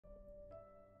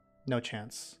No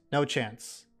chance. No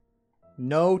chance.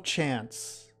 No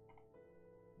chance.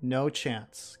 No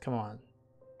chance. Come on.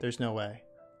 There's no way.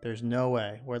 There's no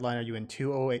way. What line are you in?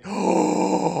 208.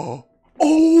 Oh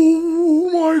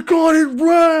my god, it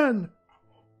ran!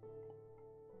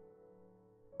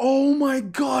 Oh my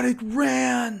god, it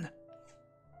ran!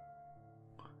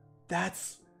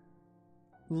 That's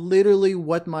literally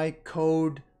what my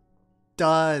code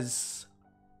does.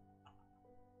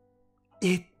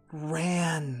 It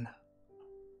ran.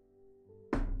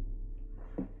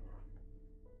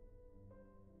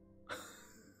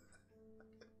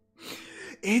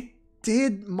 It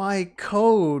did my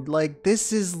code. Like,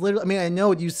 this is literally, I mean, I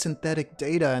know it used synthetic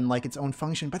data and like its own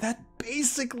function, but that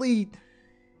basically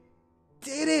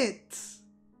did it.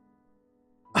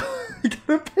 I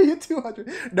gotta pay you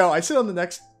 200. No, I said on the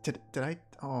next, did I?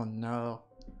 Oh no.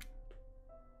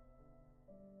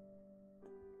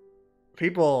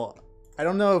 People, I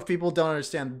don't know if people don't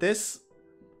understand. This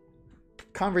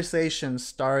conversation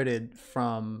started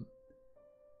from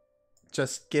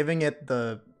just giving it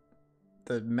the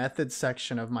method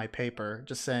section of my paper,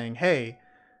 just saying, hey,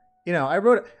 you know, I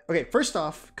wrote, okay, first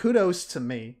off, kudos to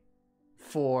me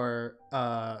for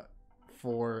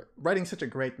writing such a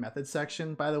great method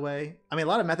section, by the way. I mean, a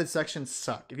lot of method sections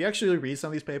suck. If you actually read some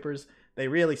of these papers, they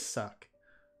really suck.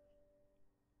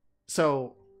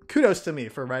 So kudos to me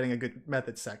for writing a good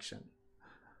method section.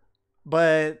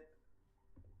 But,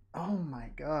 oh my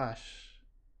gosh.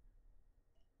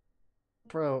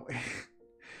 Bro.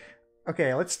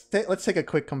 Okay, let's take a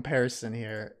quick comparison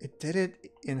here. It did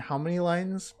it in how many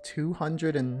lines?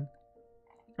 200 and...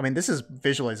 I mean, this is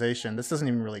visualization. This doesn't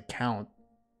even really count.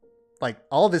 Like,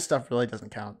 all this stuff really doesn't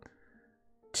count.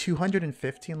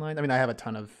 215 lines? I mean, I have a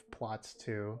ton of plots,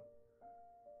 too.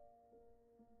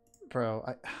 Bro,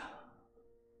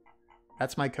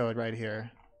 that's my code right here.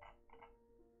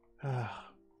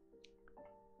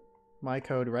 My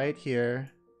code right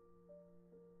here.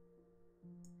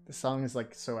 The song is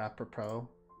like so apropos.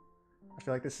 I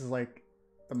feel like this is like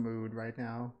the mood right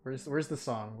now. Where's the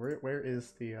song? Where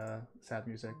is the sad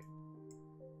music?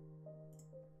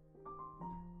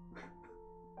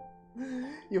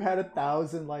 You had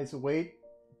 1,000 lines. Wait,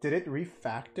 did it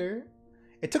refactor?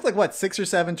 It took like what, 6 or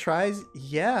 7 tries?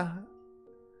 Yeah.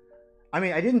 I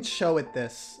mean, I didn't show it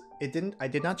this. I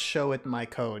did not show it my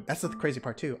code. That's the crazy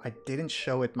part too. I didn't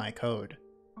show it my code.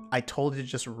 I told it to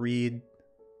just read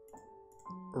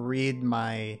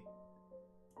my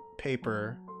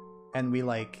paper, and we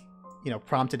like, you know,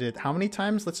 prompted it how many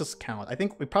times? Let's just count. I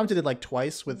think we prompted it like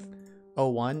twice with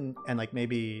 01 and like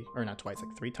maybe, or not twice,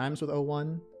 like 3 times with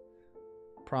 01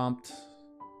 prompt.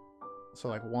 So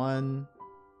like 1,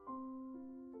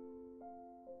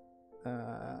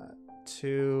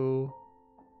 2,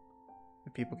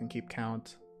 if people can keep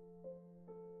count,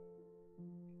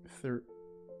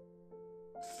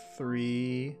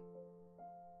 3,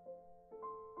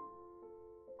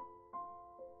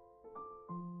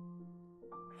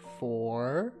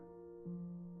 4.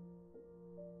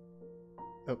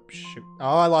 Oh shoot.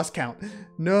 Oh, I lost count.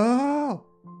 No.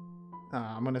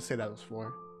 I'm gonna say that was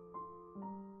 4.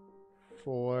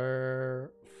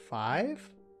 4, 5.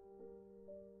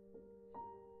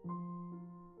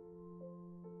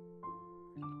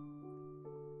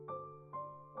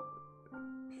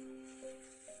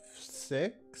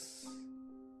 6.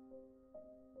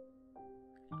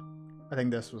 I think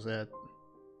this was it.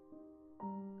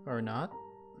 Or not.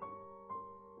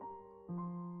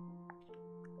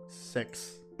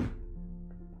 6.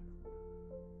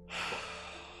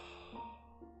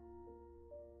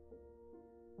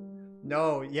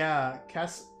 No, yeah,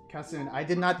 Kasun, I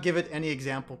did not give it any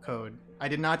example code. I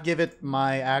did not give it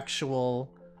my actual,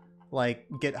 like,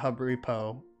 GitHub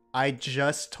repo. I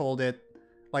just told it,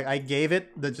 like, I gave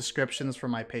it the descriptions for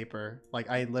my paper. Like,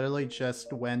 I literally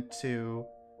just went to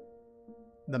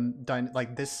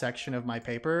like this section of my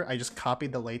paper. I just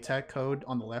copied the LaTeX code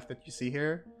on the left that you see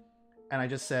here, and I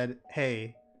just said,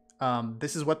 hey,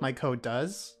 this is what my code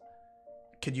does.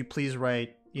 Could you please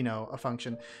write, you know, a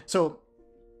function? So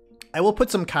I will put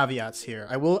some caveats here.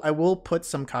 I will put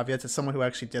some caveats as someone who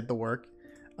actually did the work.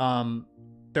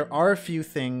 There are a few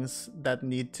things that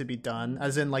need to be done,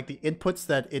 as in like the inputs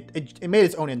that it made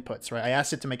its own inputs, right? I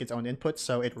asked it to make its own inputs,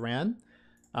 so it ran.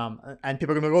 And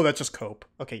people are gonna go, oh, that's just cope.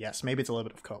 Okay, yes, maybe it's a little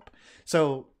bit of cope.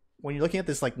 So when you're looking at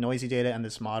this like noisy data and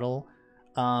this model,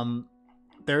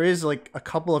 there is like a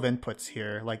couple of inputs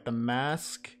here, like the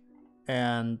mask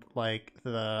and like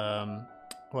the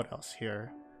what else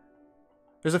here?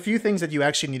 There's a few things that you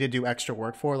actually need to do extra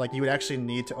work for. Like you would actually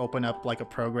need to open up like a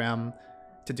program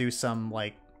to do some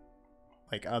like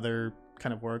other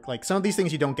kind of work. Like some of these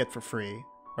things you don't get for free.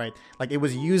 right? Like it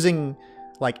was using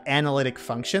like analytic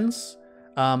functions.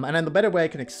 And then the better way I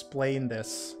can explain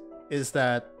this is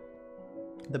that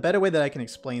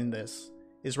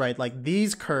right, like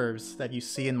these curves that you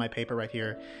see in my paper right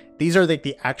here, these are like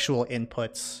the actual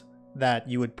inputs that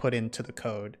you would put into the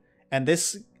code. And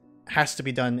this has to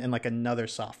be done in like another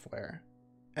software.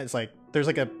 It's like there's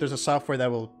a software that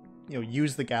will, you know,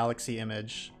 use the galaxy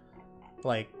image.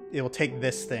 Like it will take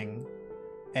this thing,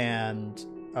 and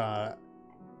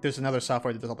there's another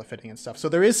software that does all the fitting and stuff. So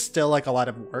there is still like a lot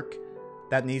of work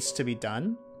that needs to be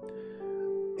done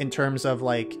in terms of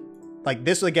like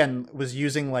this again was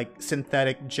using like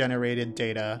synthetic generated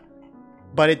data,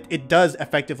 but it does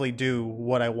effectively do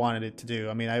what I wanted it to do.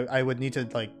 I mean, I would need to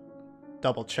like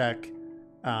double check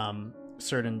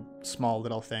certain small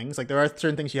little things. Like there are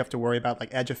certain things you have to worry about,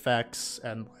 like edge effects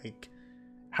and like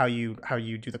how you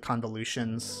do the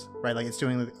convolutions, right? Like it's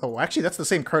doing, oh, actually that's the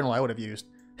same kernel I would have used.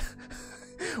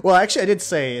 Well, actually I did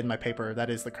say in my paper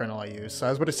that is the kernel I used, so I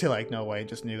was about to say like no way, I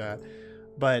just knew that.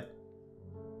 But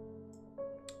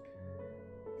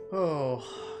oh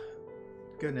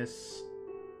goodness,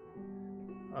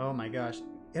 oh my gosh,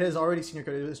 it has already seen your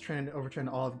code. It was trying to overturn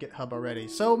all of GitHub already.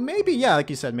 So maybe, yeah, like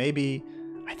you said, maybe.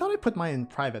 I thought I put mine in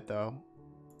private though.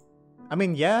 I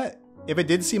mean, yeah, if it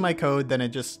did see my code, then it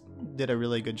just did a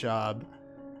really good job.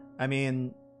 I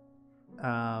mean,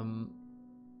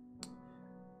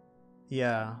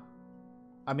 yeah.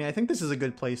 I mean, I think this is a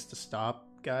good place to stop,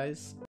 guys.